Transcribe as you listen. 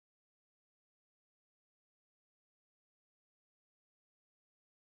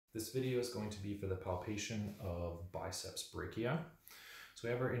This video is going to be for the palpation of biceps brachii. So we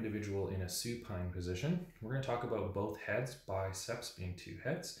have our individual in a supine position. We're going to talk about both heads, biceps being two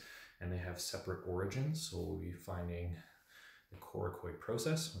heads, and they have separate origins. So we'll be finding the coracoid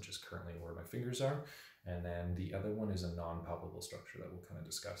process, which is currently where my fingers are, and then the other one is a non-palpable structure that we'll kind of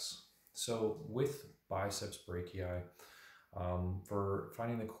discuss. So with biceps brachii, for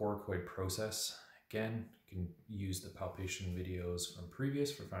finding the coracoid process, again, you can use the palpation videos from previous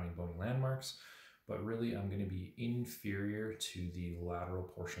for finding bony landmarks, but really I'm going to be inferior to the lateral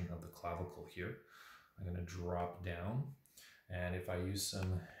portion of the clavicle here. I'm going to drop down, and if I use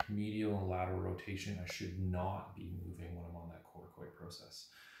some medial and lateral rotation, I should not be moving when I'm on that coracoid process.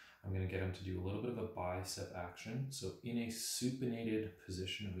 I'm going to get him to do a little bit of a bicep action. So in a supinated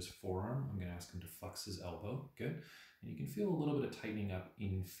position of his forearm, I'm going to ask him to flex his elbow. Good. And you can feel a little bit of tightening up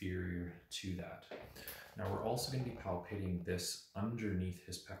inferior to that. Now we're also going to be palpating this underneath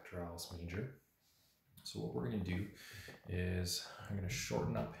his pectoralis major. So what we're going to do is I'm going to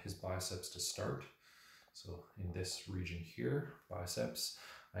shorten up his biceps to start. So in this region here, biceps,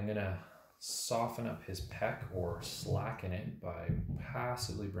 I'm going to soften up his pec or slacken it by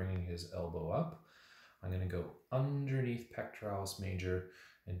passively bringing his elbow up. I'm going to go underneath pectoralis major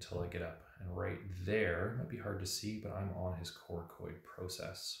until I get up. And right there, might be hard to see, but I'm on his coracoid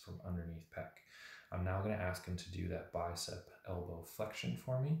process from underneath pec. I'm now going to ask him to do that bicep elbow flexion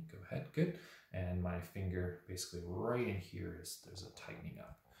for me. Go ahead, good. And my finger basically right in here there's a tightening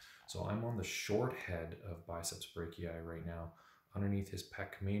up. So I'm on the short head of biceps brachii right now, underneath his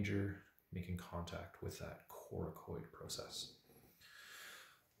pec major, making contact with that coracoid process.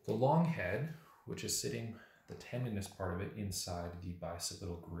 The long head, which is sitting the tendinous part of it inside the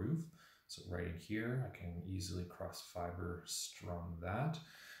bicipital groove. So right in here, I can easily cross fiber strum that.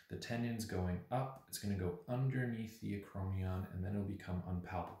 The tendon's going up, it's going to go underneath the acromion, and then it'll become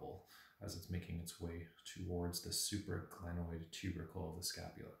unpalpable as it's making its way towards the supraglenoid tubercle of the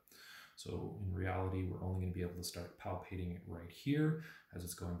scapula. So in reality, we're only going to be able to start palpating it right here as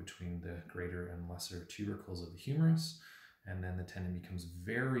it's going between the greater and lesser tubercles of the humerus. And then the tendon becomes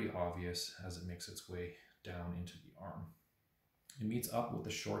very obvious as it makes its way down into the arm. It meets up with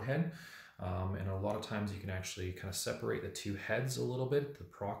the short head. And a lot of times you can actually kind of separate the two heads a little bit, the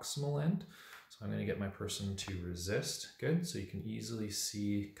proximal end. So I'm going to get my person to resist. Good. So you can easily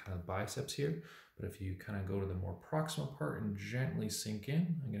see kind of biceps here. But if you kind of go to the more proximal part and gently sink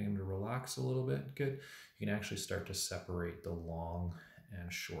in, I'm getting him to relax a little bit. Good. You can actually start to separate the long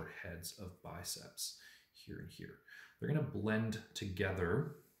and short heads of biceps here and here. They're going to blend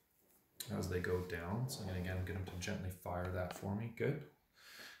together as they go down. So I'm going to again get him to gently fire that for me. Good.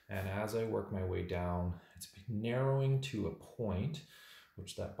 And as I work my way down, it's narrowing to a point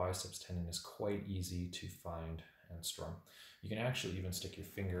which that biceps tendon is quite easy to find and strum. You can actually even stick your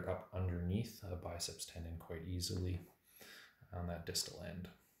finger up underneath a biceps tendon quite easily on that distal end.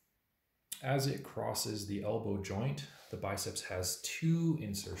 As it crosses the elbow joint, the biceps has two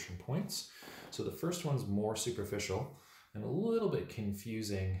insertion points. So the first one's more superficial and a little bit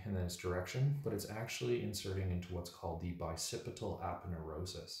confusing in its direction, but it's actually inserting into what's called the bicipital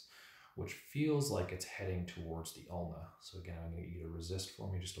aponeurosis, which feels like it's heading towards the ulna. So again, I'm going to get you to resist for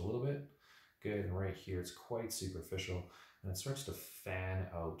me just a little bit. Good, and right here, it's quite superficial, and it starts to fan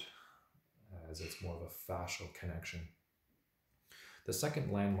out as it's more of a fascial connection. The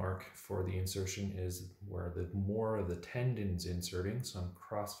second landmark for the insertion is where the more of the tendon's inserting. So I'm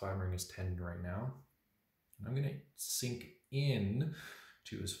cross-fibering his tendon right now. And I'm going to sink in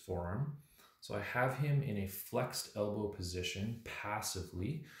to his forearm. So I have him in a flexed elbow position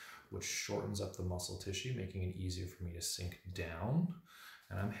passively, which shortens up the muscle tissue, making it easier for me to sink down.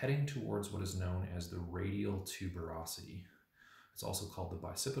 And I'm heading towards what is known as the Radial Tuberosity. It's also called the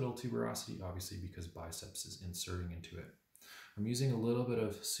Bicipital Tuberosity, obviously because biceps is inserting into it. I'm using a little bit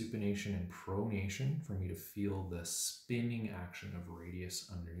of supination and pronation for me to feel the spinning action of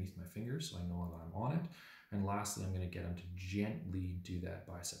radius underneath my fingers so I know that I'm on it. And lastly, I'm going to get him to gently do that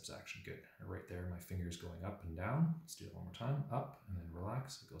biceps action. Good. Right there, my finger's going up and down. Let's do it one more time. Up and then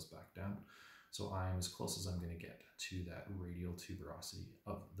relax. It goes back down. So I'm as close as I'm going to get to that radial tuberosity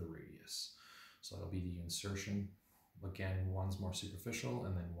of the radius. So that'll be the insertion. Again, one's more superficial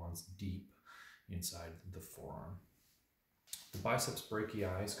and then one's deep inside the forearm. The biceps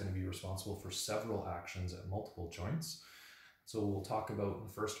brachii is going to be responsible for several actions at multiple joints. So we'll talk about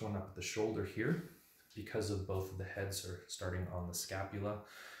the first one up at the shoulder here. Because of both of the heads are starting on the scapula,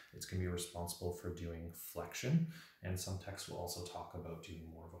 it's going to be responsible for doing flexion. And some texts will also talk about doing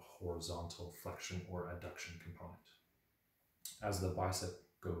more of a horizontal flexion or adduction component. As the bicep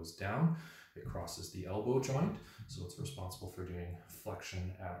goes down, It crosses the elbow joint, so it's responsible for doing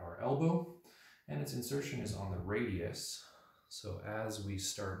flexion at our elbow. And its insertion is on the radius. So as we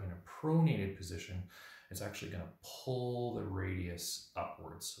start in a pronated position, it's actually going to pull the radius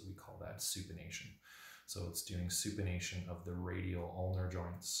upwards. So we call that supination. So it's doing supination of the radial ulnar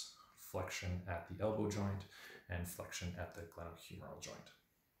joints, flexion at the elbow joint, and flexion at the glenohumeral joint.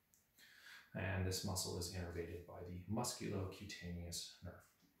 And this muscle is innervated by the musculocutaneous nerve.